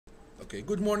Okay,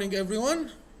 good morning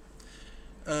everyone.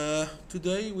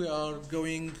 Today we are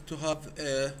going to have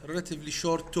a relatively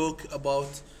short talk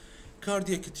about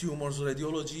cardiac tumors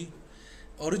radiology.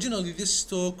 Originally this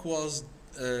talk was,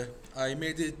 I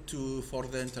made it for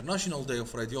the International Day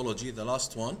of Radiology, the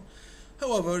last one.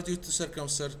 However, due to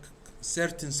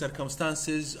certain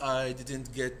circumstances, I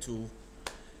didn't get to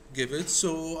give it,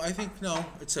 so I think now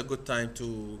it's a good time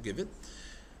to give it.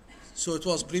 So it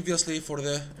was previously for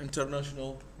the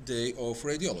International Day of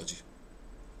Radiology.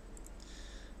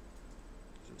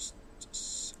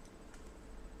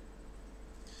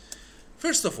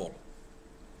 First of all,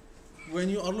 when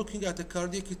you are looking at a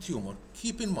cardiac tumor,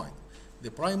 keep in mind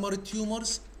the primary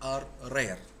tumors are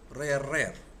rare,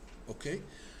 okay?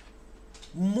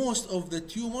 Most of the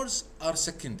tumors are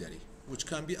secondary, which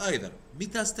can be either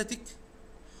metastatic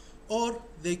or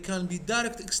they can be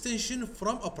direct extension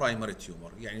from a primary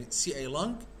tumor. يعني see a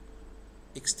lung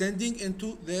extending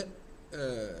into the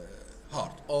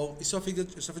heart, or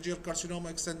esophageal carcinoma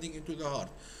extending into the heart,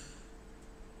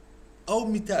 or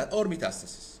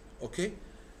metastasis. Okay,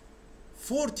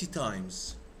 40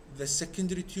 times the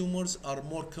secondary tumors are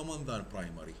more common than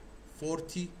primary.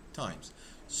 40 times.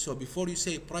 So before you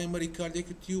say primary cardiac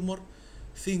tumor,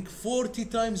 think 40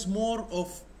 times more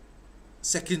of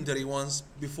secondary ones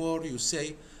before you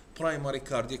say primary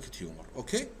cardiac tumor.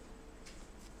 Okay,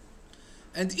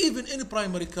 and even in a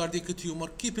primary cardiac tumor,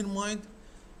 keep in mind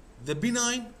the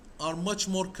benign are much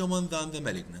more common than the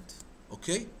malignant.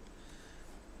 Okay,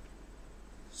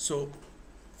 so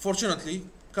fortunately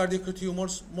cardiac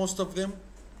tumors, most of them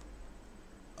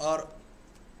are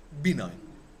benign,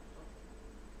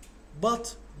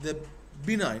 but the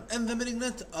benign and the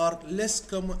malignant are less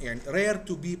common and rare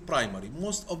to be primary.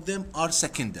 Most of them are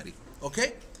secondary.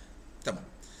 Okay, tamam.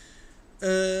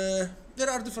 There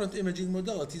are different imaging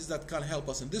modalities that can help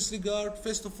us in this regard.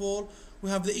 First of all, we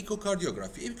have the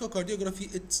echocardiography.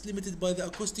 Echocardiography, it's limited by the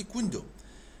acoustic window.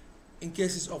 In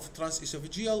cases of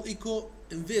transesophageal echo,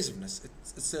 invasiveness,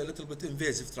 it's a little bit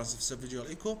invasive transesophageal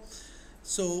echo,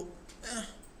 so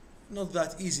not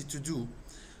that easy to do.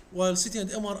 While CT and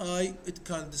MRI, it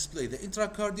can display the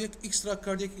intracardiac,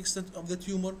 extracardiac extent of the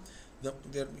tumor. There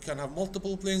we can have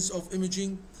multiple planes of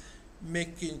imaging,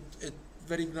 making it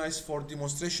very nice for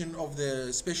demonstration of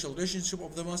the spatial relationship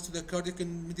of the mass to the cardiac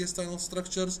and mediastinal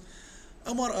structures.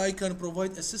 MRI can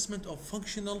provide assessment of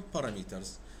functional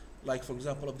parameters, like for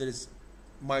example, if there is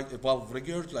valve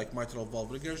regurg, like mitral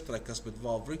valve regurg, tricuspid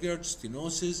valve regurg,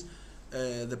 stenosis,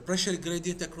 the pressure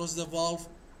gradient across the valve.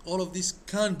 All of this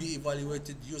can be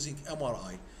evaluated using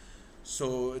MRI.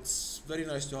 So it's very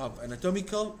nice to have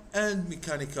anatomical and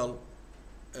mechanical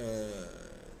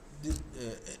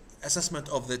assessment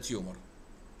of the tumor.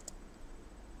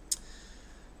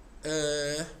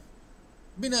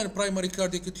 Benign primary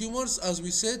cardiac tumors, as we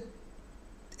said,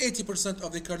 80%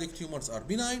 of the cardiac tumors are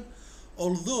benign,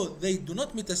 although they do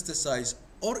not metastasize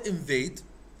or invade.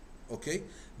 Okay,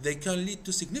 they can lead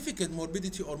to significant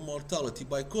morbidity or mortality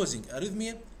by causing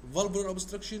arrhythmia, valvular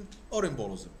obstruction, or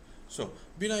embolism. So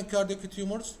benign cardiac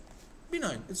tumors,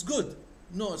 benign, it's good.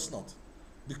 No, it's not,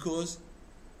 because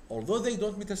although they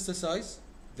don't metastasize,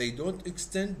 they don't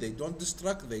extend, they don't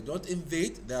destruct, they don't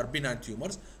invade, they are benign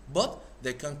tumors, but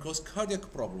they can cause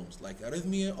cardiac problems like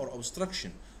arrhythmia or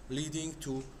obstruction, leading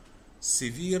to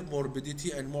severe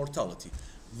morbidity and mortality.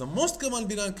 The most common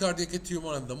benign cardiac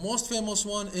tumor and the most famous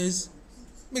one is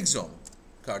myxoma,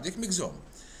 cardiac myxoma.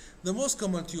 The most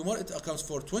common tumor, it accounts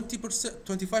for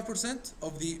 25%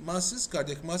 of the masses,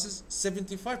 cardiac masses.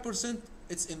 75%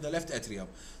 it's in the left atrium.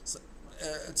 So,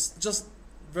 it's just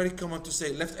very common to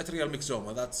say left atrial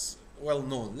myxoma. That's well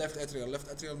known, left atrial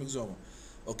myxoma.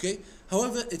 Okay.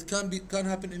 However, it can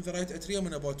happen in the right atrium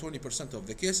in about 20% of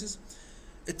the cases.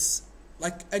 It's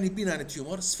like any benign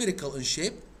tumor, spherical in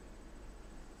shape,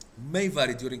 may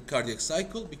vary during cardiac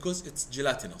cycle because it's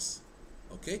gelatinous.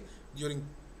 Okay, during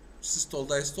systole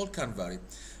diastole can vary.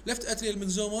 Left atrial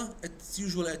myxoma, it's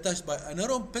usually attached by a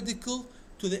narrow pedicle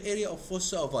to the area of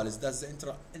fossa ovalis. That's the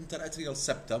interatrial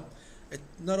septum. A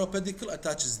narrow pedicle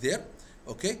attaches there.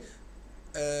 Okay,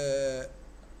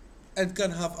 and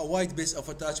can have a wide base of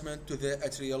attachment to the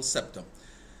atrial septum.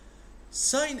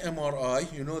 Sign MRI,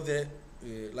 you know, the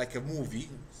like a movie,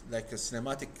 like a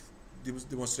cinematic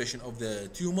demonstration of the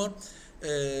tumor,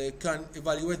 can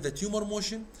evaluate the tumor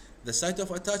motion, the site of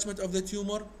attachment of the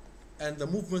tumor, and the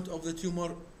movement of the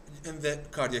tumor in the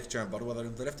cardiac chamber, whether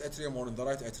in the left atrium or in the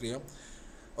right atrium.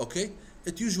 Okay,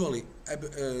 it usually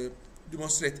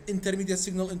demonstrates intermediate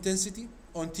signal intensity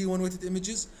on T1 weighted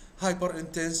images, hyper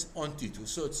intense on T2.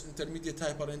 So it's intermediate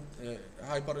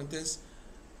hyper intense,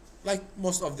 like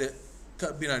most of the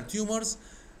benign tumors.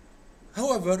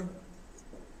 However,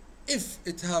 If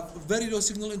it have very low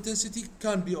signal intensity,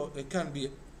 can be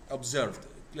observed.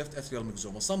 Left atrial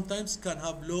myxoma sometimes can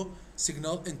have low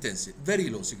signal intensity, very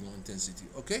low signal intensity,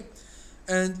 okay?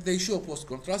 And they show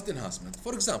post-contrast enhancement.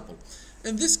 For example,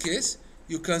 in this case,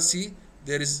 you can see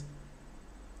there is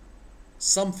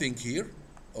something here,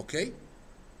 okay?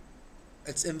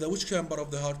 It's in the which chamber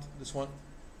of the heart, this one?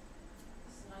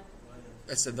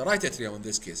 It's in the right atrium in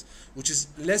this case, which is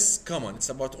less common. It's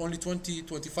about only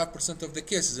 20-25% of the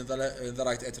cases in the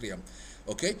right atrium,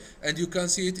 okay? And you can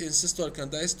see it in systolic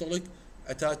and diastolic,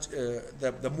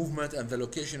 the movement and the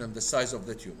location and the size of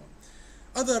the tumor.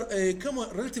 Other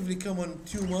relatively common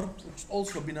tumor, which is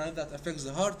also benign, that affects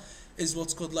the heart, is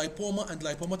what's called lipoma and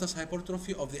lipomatous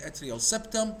hypertrophy of the atrial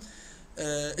septum.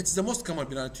 It's the most common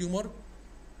benign tumor,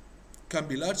 can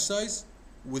be large size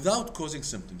without causing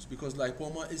symptoms, because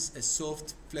lipoma is a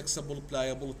soft, flexible,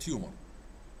 pliable tumor.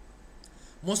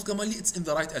 Most commonly, it's in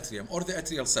the right atrium or the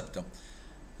atrial septum.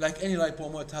 Like any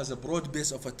lipoma, it has a broad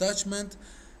base of attachment.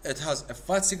 It has a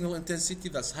fat signal intensity,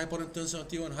 that's hyperintense on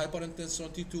T1, hyperintense on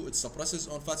T2. It suppresses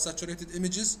on fat saturated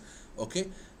images, okay?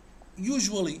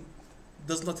 Usually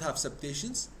does not have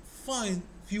septations.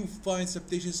 Few fine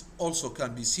septations also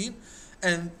can be seen.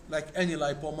 And like any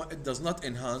lipoma, it does not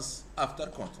enhance after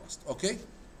contrast, okay?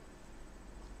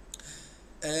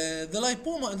 The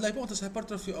lipoma and lipomatous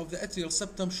hypertrophy of the atrial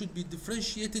septum should be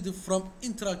differentiated from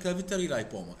intracavitary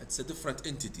lipoma. It's a different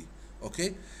entity,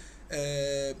 okay?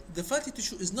 The fatty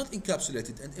tissue is not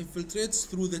encapsulated and infiltrates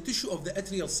through the tissue of the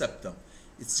atrial septum.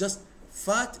 It's just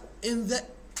fat in the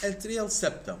atrial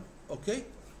septum, okay?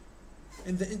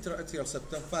 In the intra-atrial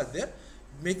septum, fat there,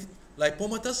 make it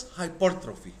lipomatous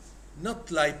hypertrophy, not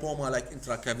lipoma like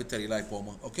intracavitary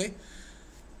lipoma, okay?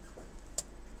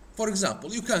 For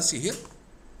example, you can see here,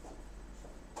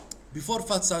 before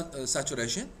fat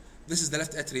saturation, this is the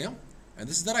left atrium, and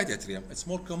this is the right atrium. It's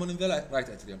more common in the right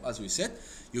atrium, as we said.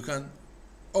 You can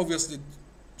obviously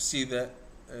see the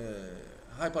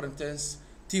hyperintense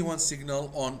T1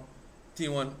 signal on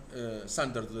T1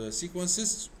 standard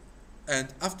sequences,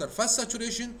 and after fat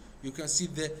saturation, you can see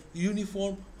the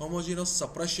uniform homogeneous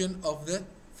suppression of the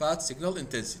fat signal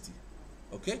intensity.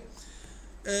 Okay.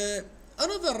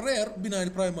 Another rare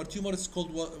benign primary tumor is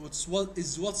called what's called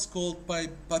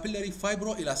papillary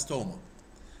fibroelastoma.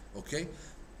 Okay.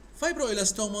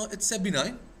 Fibroelastoma, it's a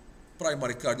benign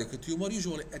primary cardiac tumor,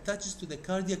 usually attaches to the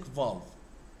cardiac valve.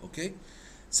 Okay.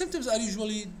 Symptoms are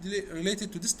usually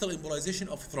related to distal embolization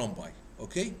of thrombi.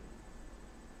 Okay.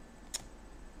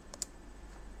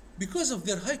 Because of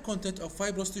their high content of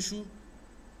fibrous tissue,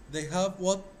 they have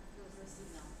what?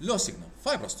 Low signal.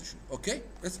 Fibrous tissue. Okay.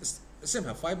 It's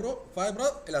اسمها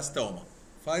fibroelastoma.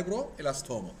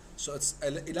 Fibroelastoma. So it's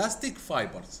elastic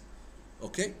fibers.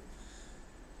 Okay.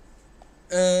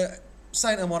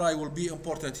 Sign MRI will be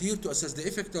important here to assess the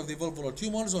effect of the valvular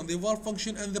tumors on the valve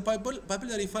function, and the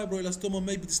papillary fibroelastoma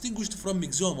may be distinguished from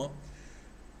myxoma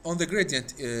on the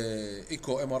gradient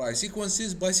echo MRI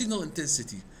sequences by signal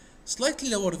intensity slightly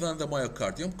lower than the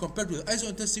myocardium compared with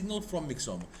iso-intense signal from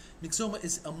myxoma. Myxoma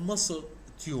is a muscle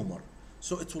tumor,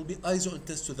 so it will be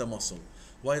iso-intense to the muscle,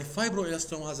 while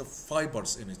fibroelastoma has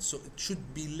fibers in it, so it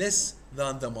should be less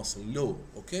than the muscle, low.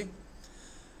 Okay.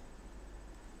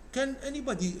 Can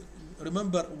anybody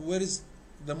remember where is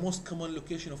the most common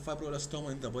location of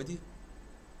fibroelastoma in the body?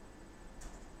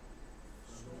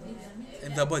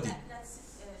 In the body.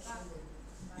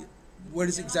 Where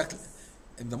is exactly?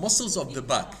 In the muscles of the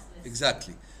back.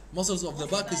 Exactly. Muscles of the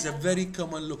back is a very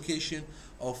common location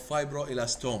of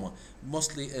fibroelastoma.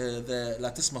 Mostly the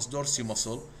latissimus dorsi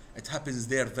muscle. It happens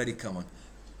there, very common.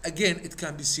 Again, it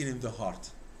can be seen in the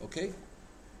heart. Okay?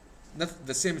 Not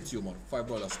the same tumor,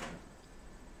 fibroelastoma.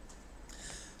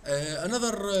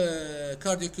 Another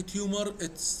cardiac tumor,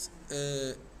 it's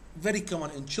very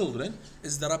common in children,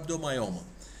 is the rhabdomyoma.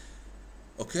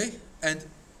 Okay? And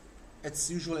it's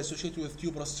usually associated with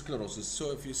tuberous sclerosis.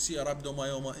 So if you see a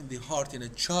rhabdomyoma in the heart in a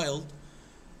child,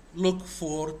 look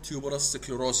for tuberous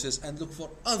sclerosis and look for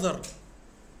other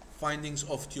findings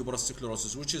of tuberous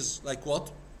sclerosis, which is like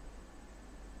what?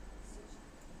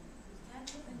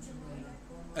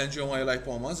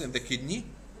 Angiomyolipomas in the kidney,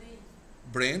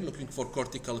 brain, looking for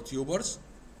cortical tumors,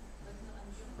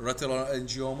 retinal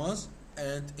angiomas,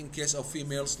 and in case of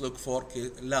females, look for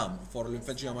LAM, for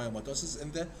lymphangiomyomatosis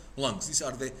in the lungs. These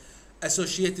are the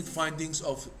associated findings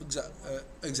of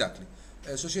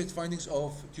associated findings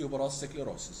of tuberous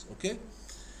sclerosis. Okay,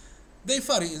 they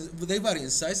vary in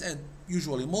size and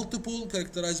usually multiple,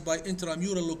 characterized by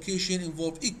intramural location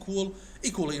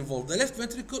equally involved the left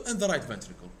ventricle and the right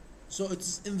ventricle. So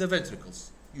it's in the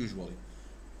ventricles usually,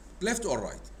 left or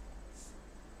right.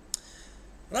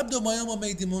 Rhabdomyoma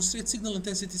may demonstrate signal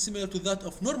intensity similar to that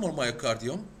of normal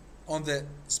myocardium on the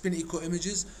spin echo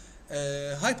images,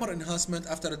 hyper enhancement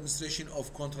after administration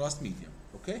of contrast medium.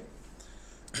 Okay.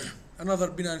 Another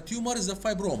benign tumor is the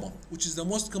fibroma, which is the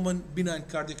most common benign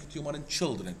cardiac tumor in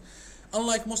children.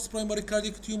 Unlike most primary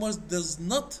cardiac tumors, does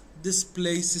not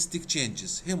display cystic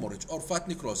changes, hemorrhage, or fat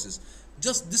necrosis,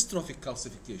 just dystrophic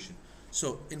calcification.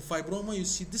 So in fibroma, you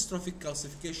see dystrophic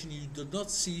calcification. You do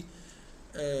not see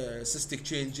cystic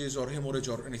changes or hemorrhage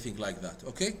or anything like that.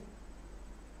 Okay.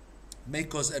 May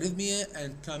cause arrhythmia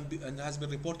and has been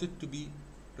reported to be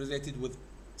related with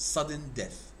sudden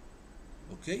death.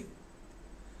 Okay.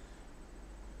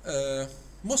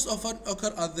 Most often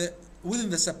occur within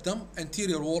the septum,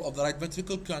 anterior wall of the right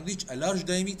ventricle, can reach a large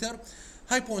diameter,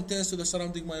 hypointense to the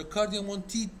surrounding myocardium on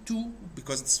T2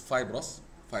 because it's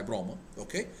fibroma,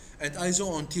 okay, and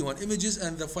ISO on T1 images,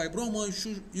 and the fibroma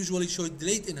usually show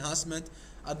delayed enhancement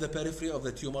at the periphery of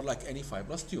the tumor like any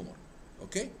fibrous tumor,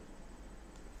 okay.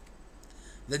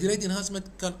 The delayed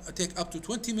enhancement can take up to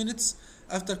 20 minutes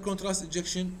after contrast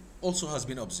injection also has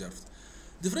been observed.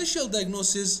 Differential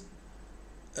diagnosis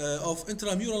of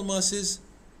intramural masses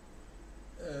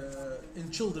in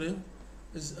children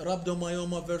is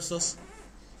rhabdomyoma versus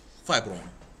fibroma.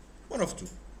 One of two,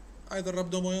 either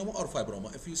rhabdomyoma or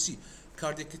fibroma. If you see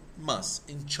cardiac mass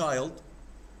in child,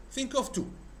 think of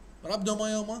two,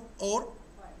 rhabdomyoma or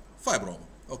fibroma.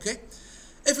 Okay.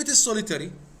 If it is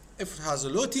solitary, if it has a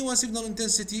low T1 signal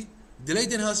intensity,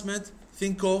 delayed enhancement,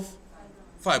 think of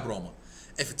fibroma.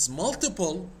 If it's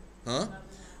multiple,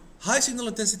 high signal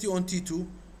intensity on T2,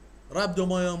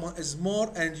 rhabdomyoma is more,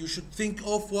 and you should think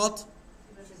of what?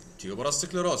 Tuberous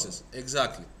sclerosis.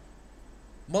 Exactly.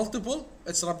 Multiple,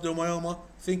 it's rhabdomyoma,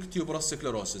 think tuberous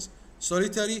sclerosis.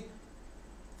 Solitary,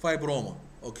 fibroma.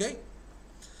 Okay?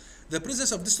 The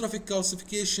presence of dystrophic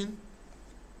calcification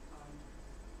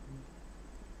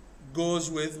goes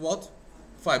with what?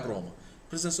 Fibroma.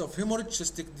 Presence of hemorrhage,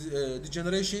 cystic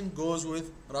degeneration goes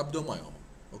with rhabdomyoma.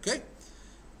 Okay?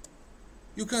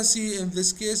 You can see in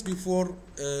this case before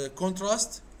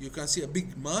contrast, you can see a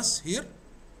big mass here,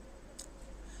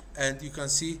 and you can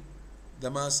see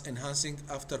the mass enhancing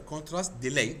after contrast,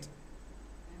 delayed,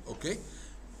 okay,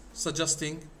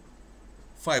 suggesting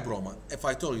fibroma. If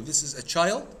I tell you this is a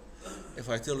child, if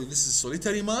I tell you this is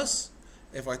solitary mass,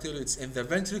 if I tell you it's in the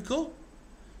ventricle,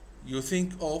 you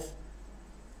think of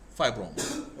fibroma,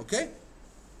 okay?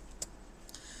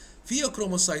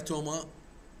 Pheochromocytoma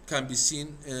can be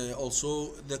seen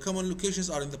also. The common locations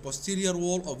are in the posterior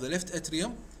wall of the left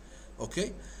atrium,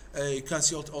 okay? You can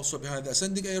see it also behind the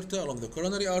ascending aorta, along the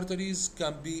coronary arteries,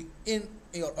 can be in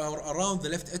or around the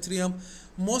left atrium.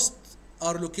 Most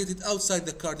are located outside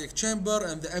the cardiac chamber,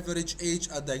 and the average age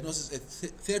at diagnosis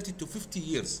is 30 to 50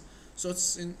 years. So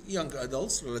it's in young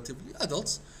adults, relatively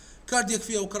adults. Cardiac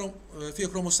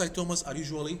pheochromocytomas are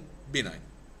usually benign,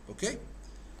 okay?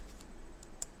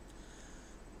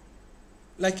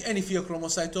 Like any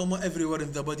pheochromocytoma, everywhere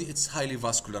in the body, it's highly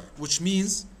vascular, which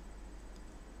means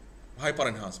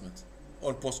hyperenhancement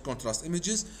on post-contrast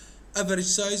images. Average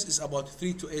size is about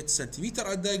 3 to 8 centimeter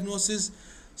at diagnosis.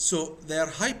 So they are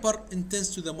hyper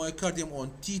intense to the myocardium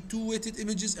on T2 weighted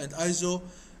images and ISO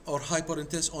or hyper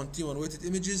intense on T1 weighted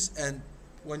images. And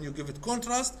when you give it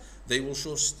contrast, they will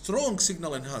show strong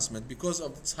signal enhancement because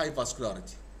of its high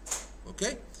vascularity.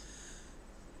 Okay?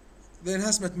 The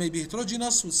enhancement may be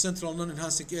heterogeneous with central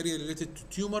non-enhancing area related to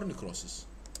tumor necrosis.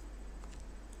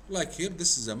 Like here,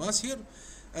 this is a mass here,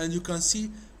 and you can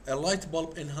see a light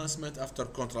bulb enhancement after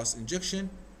contrast injection,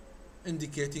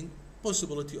 indicating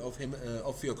possibility of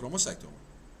pheochromocytoma.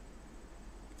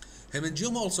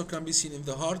 Hemangioma also can be seen in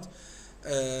the heart,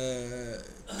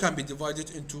 can be divided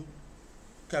into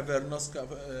cavernous,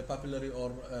 papillary,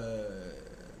 or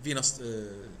venous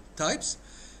types.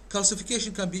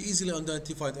 Calcification can be easily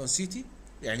identified on CT,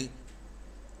 يعني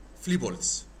flea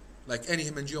bullets. Like any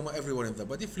hemangioma everywhere in the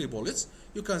body, flea bullets.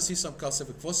 You can see some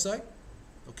calcific foci,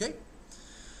 okay?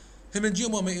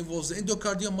 Hemangioma may involve the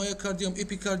endocardium, myocardium,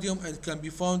 epicardium, and can be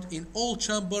found in all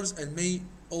chambers, and may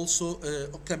also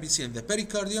can be seen in the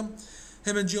pericardium.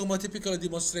 Hemangioma typically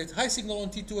demonstrate high signal on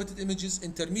T2 weighted images,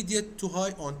 intermediate to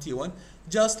high on T1,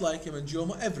 just like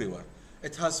hemangioma everywhere.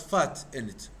 It has fat in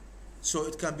it, so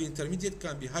it can be intermediate,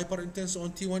 can be hyper intense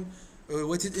on T1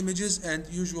 weighted images, and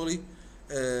usually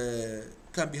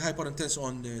can be hyper intense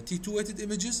on T2 weighted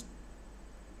images.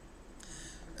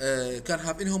 Can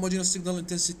have inhomogeneous signal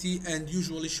intensity and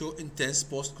usually show intense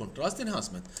post-contrast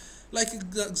enhancement. Like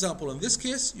example in this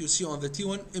case, you see on the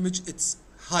T1 image it's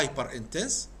hyper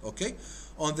intense, okay?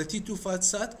 On the T2 fat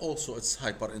sat also it's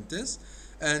hyper intense,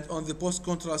 and on the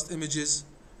post-contrast images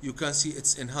you can see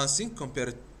it's enhancing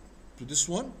compared to this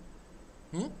one.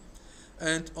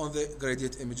 And on the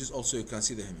gradient images also you can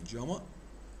see the hemangioma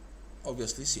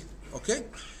obviously seen. Okay,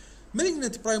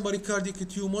 malignant primary cardiac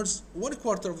tumors,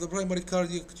 1/4 of the primary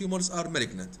cardiac tumors are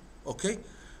malignant. Okay,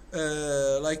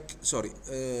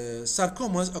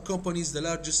 sarcomas accompanies the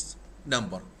largest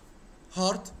number.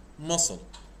 Heart, muscle.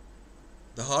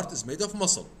 The heart is made of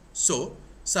muscle, so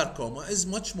sarcoma is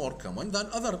much more common than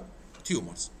other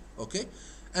tumors. Okay,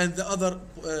 and the other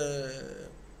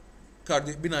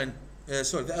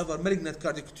the other malignant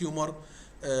cardiac tumor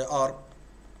are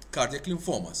cardiac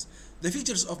lymphomas. The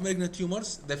features of malignant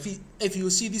tumors, if you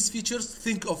see these features,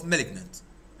 think of malignant.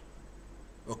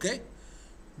 Okay,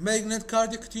 malignant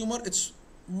cardiac tumor, it's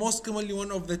most commonly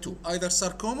one of the two, either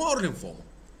sarcoma or lymphoma.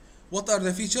 What are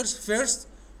the features? First,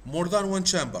 more than one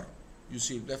chamber. You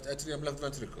see left atrium, left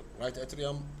ventricle, right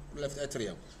atrium, left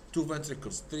atrium, two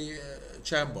ventricles, three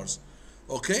chambers.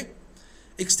 Okay,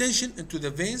 extension into the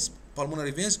veins,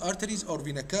 pulmonary veins, arteries, or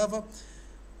vena cava.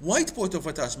 Wide point of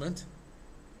attachment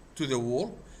to the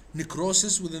wall.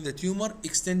 Necrosis within the tumor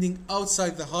extending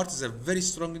outside the heart is a very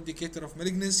strong indicator of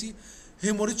malignancy.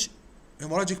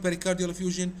 Hemorrhagic pericardial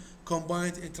effusion,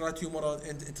 combined intratumoral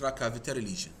and intracavitary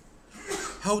lesion.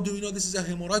 How do we know this is a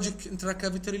hemorrhagic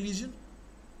intracavitary lesion?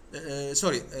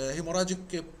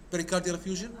 Hemorrhagic pericardial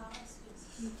effusion.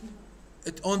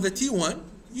 On the T1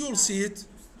 you'll see it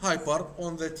hyper,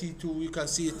 on the T2 you can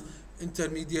see it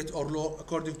intermediate or low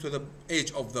according to the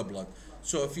age of the blood.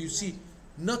 So if you see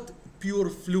not pure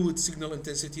fluid signal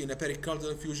intensity in a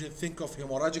pericardial effusion, think of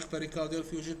hemorrhagic pericardial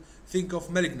effusion, think of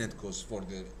malignant cause for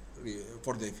the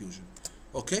effusion.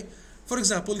 Okay, for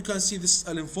example, you can see this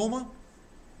a lymphoma,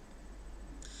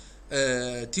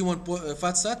 T1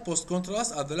 fat sat post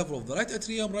contrast at the level of the right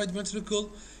atrium, right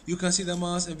ventricle. You can see the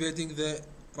mass invading the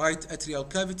right atrial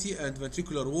cavity and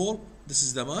ventricular wall. This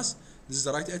is the mass, this is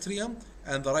the right atrium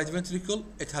and the right ventricle.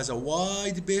 It has a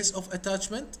wide base of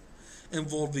attachment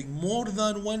involving more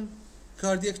than one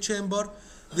cardiac chamber.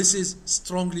 This is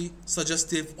strongly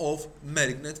suggestive of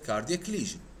malignant cardiac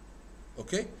lesion.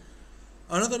 Okay,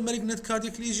 another malignant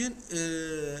cardiac lesion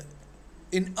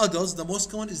in adults, the most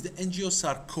common is the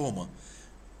angiosarcoma,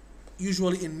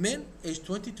 usually in men aged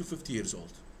 20 to 50 years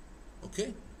old.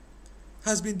 Okay,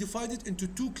 has been divided into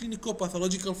two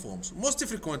clinico-pathological forms. Most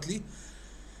frequently,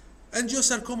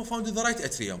 angiosarcoma found in the right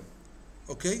atrium.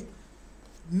 Okay,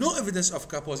 no evidence of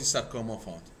Kaposi sarcoma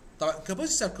found.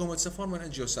 Kaposi sarcoma is a form of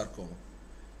angiosarcoma.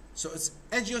 So it's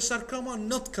angiosarcoma,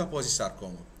 not Kaposi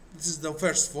sarcoma. This is the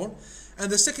first form.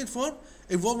 And the second form,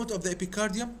 involvement of the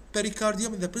epicardium,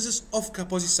 pericardium in the presence of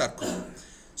Kaposi sarcoma.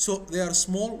 So they are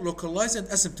small, localized, and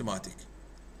asymptomatic.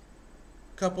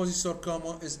 Kaposi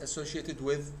sarcoma is associated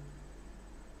with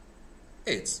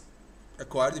AIDS,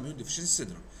 acquired immune deficiency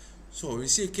syndrome. So when we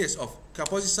see a case of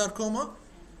Kaposi sarcoma,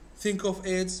 think of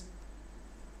AIDS.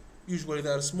 Usually they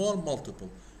are small, multiple.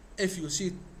 If you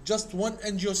see just one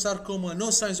angiosarcoma, no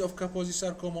signs of Kaposi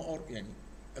sarcoma or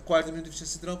acquired immune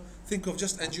deficiency syndrome, think of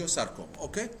just angiosarcoma.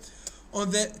 Okay, on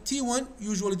the T1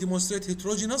 usually demonstrate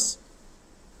heterogeneous,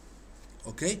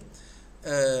 okay,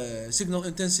 signal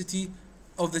intensity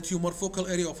of the tumor, focal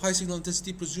area of high signal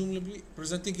intensity, presumably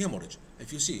presenting hemorrhage.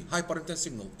 If you see hyperintense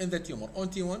signal in the tumor on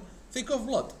T1, think of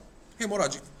blood,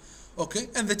 hemorrhagic. Okay,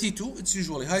 and the T2, it's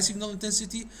usually high signal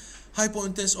intensity,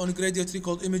 hypointense on gradient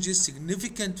recalled images,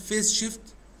 significant phase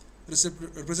shift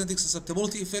representing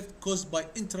susceptibility effect caused by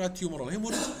intratumoral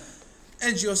hemorrhage.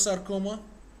 Angiosarcoma,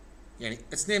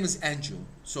 its name is angio,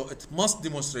 so it must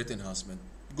demonstrate enhancement,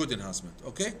 good enhancement.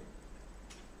 Okay,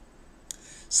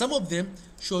 some of them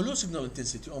show low signal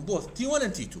intensity on both T1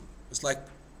 and T2. It's like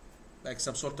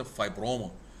some sort of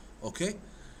fibroma. Okay,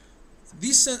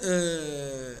 these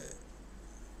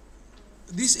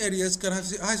areas can have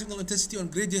high signal intensity on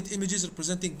gradient images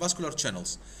representing vascular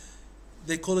channels.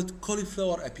 They call it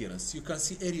cauliflower appearance. You can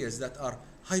see areas that are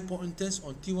hypointense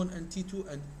on T1 and T2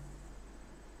 and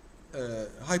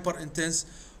hyperintense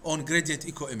on gradient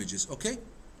echo images. Okay,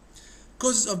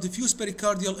 causes of diffuse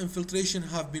pericardial infiltration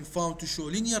have been found to show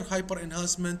linear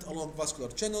hyperenhancement along vascular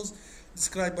channels,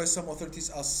 described by some authorities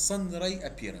as sun ray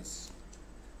appearance.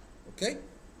 Okay,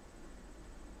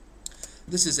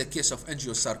 this is a case of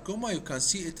angiosarcoma. You can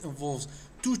see it involves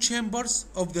two chambers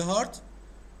of the heart,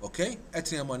 okay,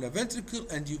 atrium and a ventricle,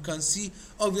 and you can see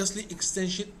obviously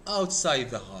extension outside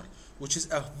the heart, which is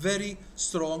a very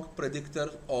strong predictor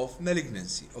of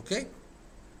malignancy. Okay,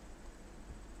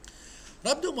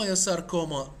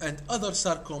 rhabdomyosarcoma and other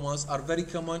sarcomas are very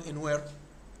common in where?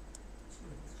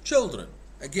 Children.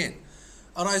 Again,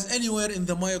 arise anywhere in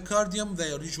the myocardium.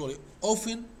 They are usually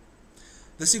often.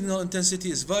 The signal intensity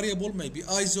is variable, maybe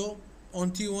ISO,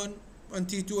 on T1 and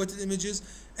T2 at images.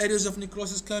 Areas of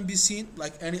necrosis can be seen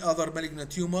like any other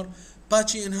malignant tumor.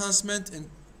 Patchy enhancement and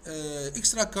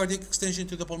extracardiac extension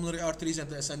to the pulmonary arteries and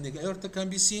the ascending aorta can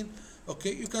be seen.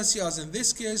 Okay, you can see as in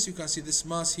this case, you can see this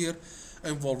mass here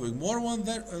involving more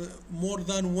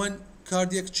than one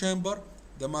cardiac chamber.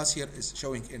 The mass here is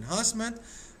showing enhancement,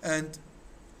 and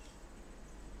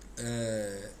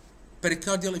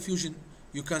pericardial effusion,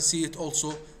 you can see it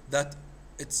also that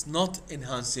it's not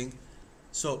enhancing.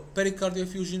 So pericardial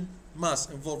effusion, mass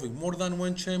involving more than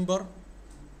one chamber,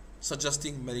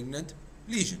 suggesting malignant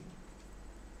lesion.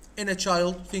 In a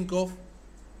child, think of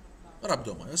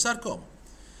rhabdomyosarcoma.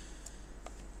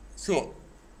 So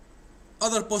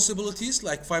other possibilities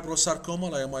like fibrosarcoma,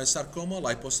 leiomyosarcoma,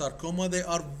 liposarcoma, they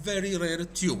are very rare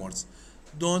tumors.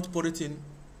 Don't put it in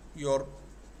your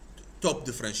top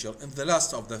differential, in the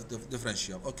last of the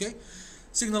differential. Okay,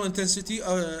 signal intensity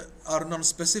are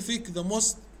non-specific. The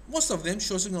most of them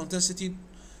show signal intensity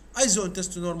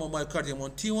isointense to normal myocardium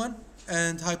on T1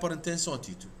 and hyperintense on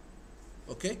T2.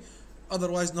 Okay,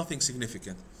 otherwise nothing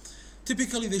significant.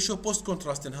 Typically they show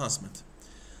post-contrast enhancement.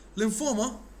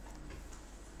 Lymphoma,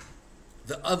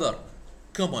 the other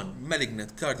common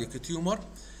malignant cardiac tumor,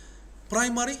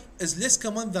 primary is less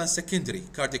common than secondary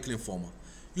cardiac lymphoma.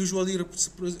 Usually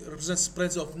represents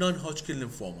spreads of non-Hodgkin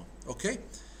lymphoma. Okay,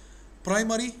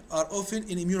 primary are often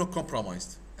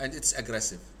immunocompromised and it's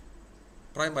aggressive.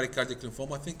 Primary cardiac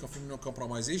lymphoma, think of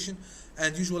immunocompromisation,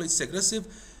 and usually it's aggressive.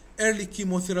 Early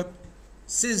chemotherapy,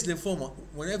 since lymphoma,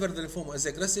 whenever the lymphoma is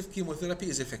aggressive, chemotherapy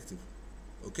is effective.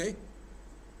 Okay,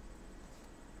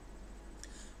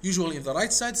 usually in the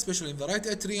right side, especially in the right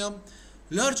atrium.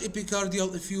 Large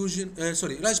pericardial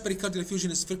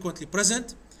effusion is frequently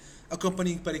present,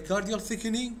 accompanying pericardial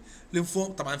thickening.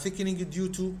 طبعا thickening due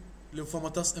to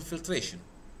lymphomatous infiltration.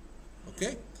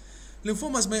 Okay,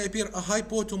 lymphomas may appear a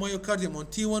hypo to myocardium on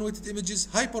T1 weighted images,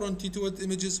 hyper on T2 weighted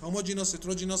images, homogeneous,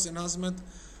 heterogeneous enhancement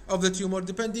of the tumor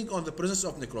depending on the presence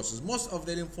of necrosis. Most of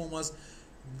the lymphomas,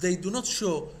 they do not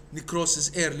show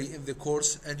necrosis early in the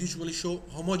course and usually show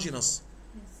homogeneous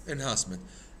enhancement.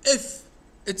 If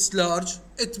it's large,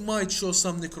 it might show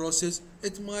some necrosis,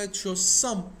 it might show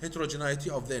some heterogeneity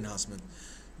of the enhancement.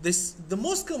 The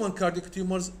most common cardiac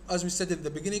tumors, as we said at the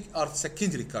beginning, are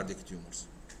secondary cardiac tumors.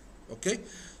 Okay,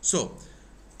 so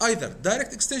either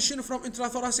direct extension from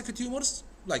intrathoracic tumors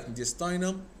like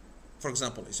mediastinum, for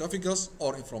example esophagus,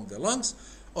 or from the lungs,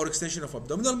 or extension of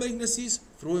abdominal malignancies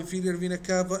through inferior vena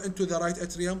cava into the right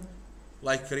atrium,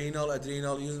 like renal,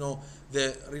 adrenal,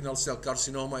 the renal cell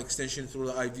carcinoma extension through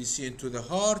the IVC into the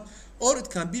heart, or it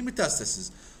can be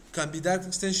metastasis, can be direct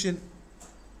extension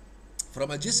from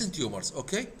adjacent tumors.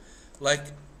 Okay, like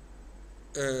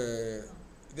the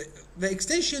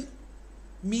extension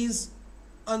means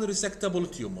unresectable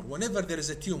tumor. Whenever there is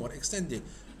a tumor extending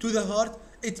to the heart,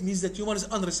 it means the tumor is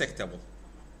unresectable.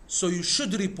 So you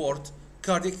should report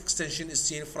cardiac extension is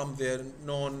seen from the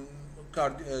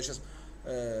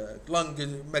lung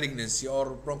malignancy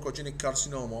or bronchogenic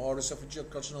carcinoma or esophageal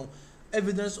carcinoma.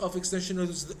 Evidence of extension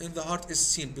in the heart is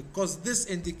seen because this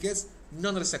indicates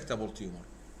non-resectable tumor.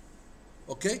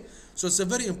 Okay, so it's a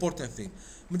very important thing.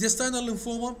 Mediastinal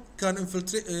lymphoma can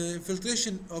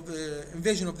invasion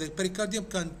of the pericardium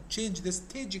can change the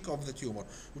staging of the tumor,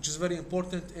 which is very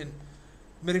important in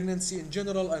malignancy in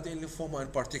general and in lymphoma in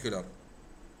particular.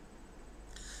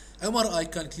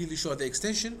 MRI can clearly show the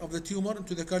extension of the tumor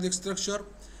into the cardiac structure,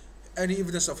 any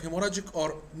evidence of hemorrhagic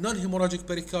or non-hemorrhagic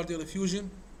pericardial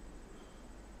effusion,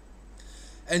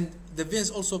 and the veins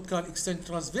also can extend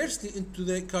transversely into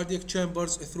the cardiac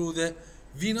chambers through the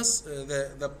venous,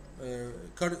 the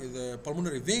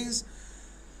pulmonary veins.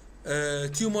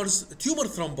 Tumor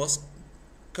thrombus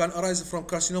can arise from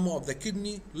carcinoma of the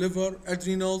kidney, liver,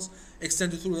 adrenals,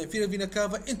 extended through the inferior vena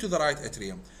cava into the right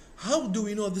atrium. How do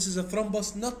we know this is a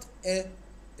thrombus, not a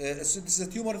this is a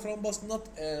tumor thrombus, not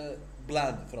a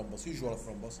bland thrombus, usual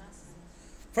thrombus?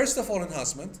 First of all,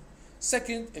 enhancement.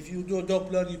 Second, if you do a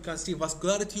Doppler, you can see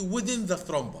vascularity within the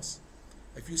thrombus.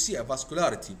 If you see a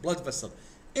vascularity, blood vessel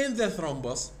in the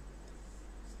thrombus,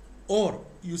 or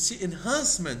you see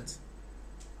enhancement,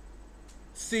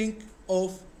 think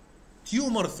of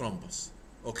tumor thrombus,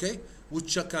 okay,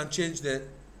 which can change the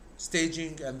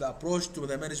staging and the approach to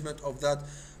the management of that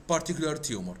particular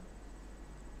tumor.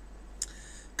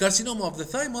 Carcinoma of the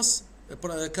thymus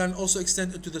can also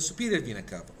extend into the superior vena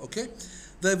cava. Okay,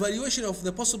 the evaluation of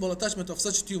the possible attachment of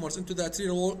such tumors into the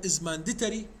arterial wall is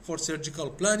mandatory for surgical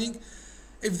planning.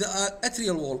 If the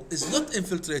arterial wall is not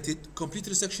infiltrated, complete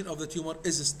resection of the tumor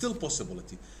is still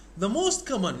possibility. The most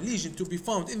common lesion to be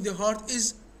found in the heart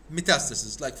is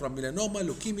metastasis, like from melanoma,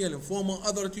 leukemia, lymphoma,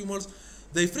 other tumors.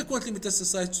 They frequently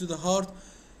metastasize to the heart.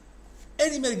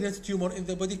 Any malignant tumor in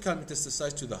the body can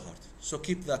metastasize to the heart. So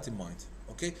keep that in mind.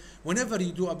 Okay? Whenever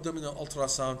you do abdominal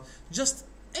ultrasound, just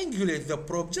angulate the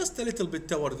probe just a little bit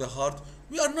toward the heart.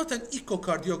 We are not an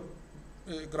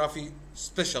echocardiography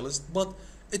specialist, but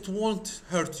it won't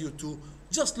hurt you to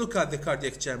just look at the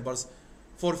cardiac chambers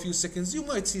for a few seconds. You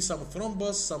might see some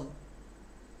thrombus, some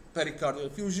pericardial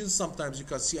effusion. Sometimes you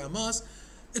can see a mass.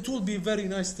 It will be a very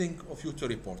nice thing of you to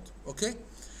report. Okay?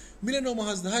 Melanoma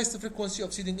has the highest frequency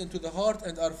of seeding into the heart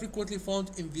and are frequently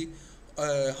found in the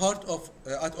heart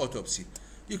at autopsy.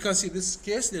 You can see this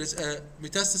case, there is a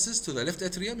metastasis to the left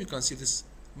atrium. You can see this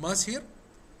mass here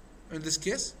in this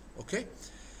case. Okay?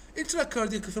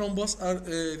 Intracardiac thrombus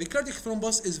the cardiac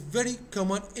thrombus is very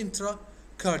common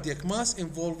intracardiac mass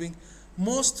involving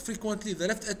most frequently the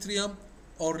left atrium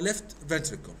or left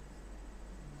ventricle.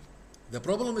 The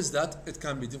problem is that it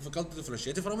can be difficult to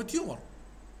differentiate from a tumor.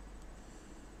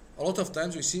 A lot of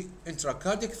times we see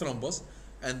intracardiac thrombus,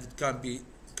 and it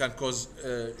can cause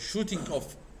shooting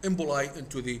of emboli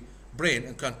into the brain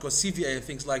and can cause CVA and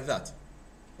things like that.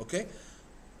 Okay?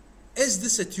 Is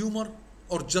this a tumor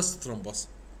or just thrombus?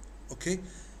 Okay?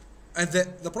 And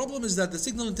the problem is that the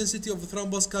signal intensity of the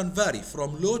thrombus can vary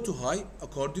from low to high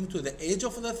according to the age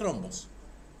of the thrombus.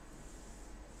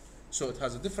 So it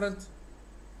has a different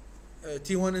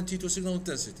T1 and T2 signal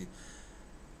intensity,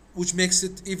 which makes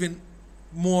it even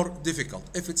more difficult.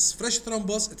 If it's fresh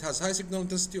thrombus, it has high signal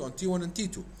intensity on T1 and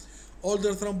T2.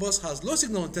 Older thrombus has low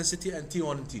signal intensity and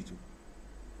T1 and T2.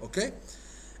 Okay?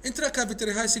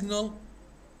 Intracavitary high signal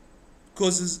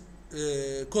caused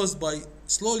by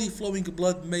slowly flowing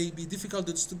blood may be difficult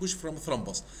to distinguish from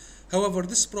thrombus. However,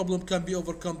 this problem can be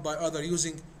overcome by either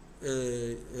using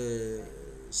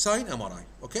sign MRI.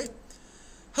 Okay?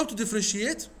 How to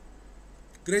differentiate?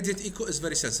 Gradient echo is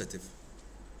very sensitive.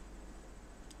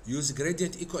 Use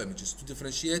gradient echo images to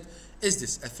differentiate, is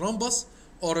this a thrombus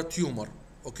or a tumor?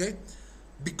 Okay?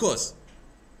 Because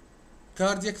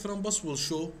cardiac thrombus will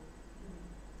show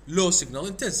low signal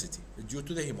intensity due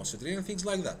to the hemosiderin and things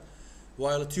like that,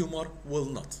 while a tumor will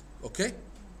not. Okay?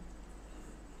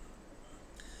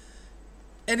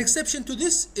 An exception to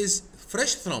this is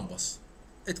fresh thrombus.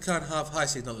 It can have high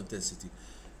signal intensity.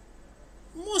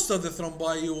 Most of the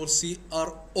thrombi you will see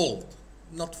are old,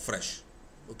 not fresh.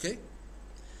 Okay?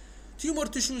 Tumor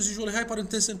tissue is usually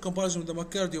hyperintense in comparison with the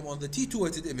myocardium on the T2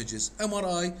 weighted images.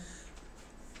 MRI,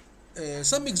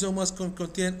 some myxomas can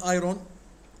contain iron,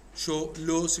 show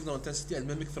low signal intensity and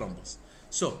mimic thrombus.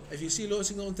 So, if you see low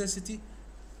signal intensity,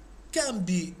 can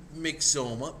be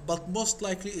myxoma, but most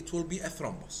likely it will be a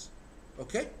thrombus.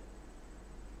 Okay?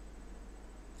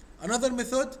 Another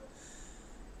method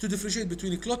to differentiate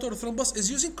between a clot or a thrombus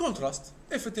is using contrast.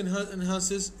 If it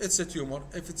enhances, it's a tumor.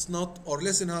 If it's not, or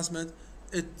less enhancement,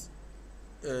 it's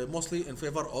mostly in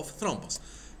favor of thrombus.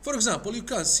 For example, you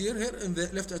can see here in the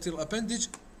left atrial appendage,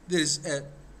 there is a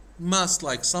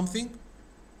mass-like something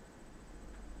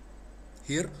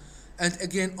here, and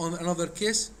again on another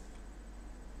case,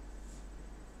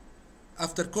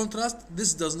 after contrast,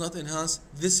 this does not enhance,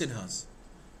 this enhance.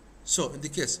 So in the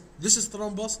case, this is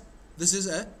thrombus, this is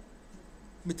a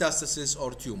metastasis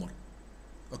or tumor.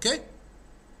 Okay?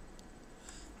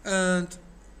 And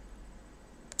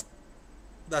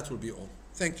that will be all.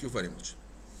 Thank you very much.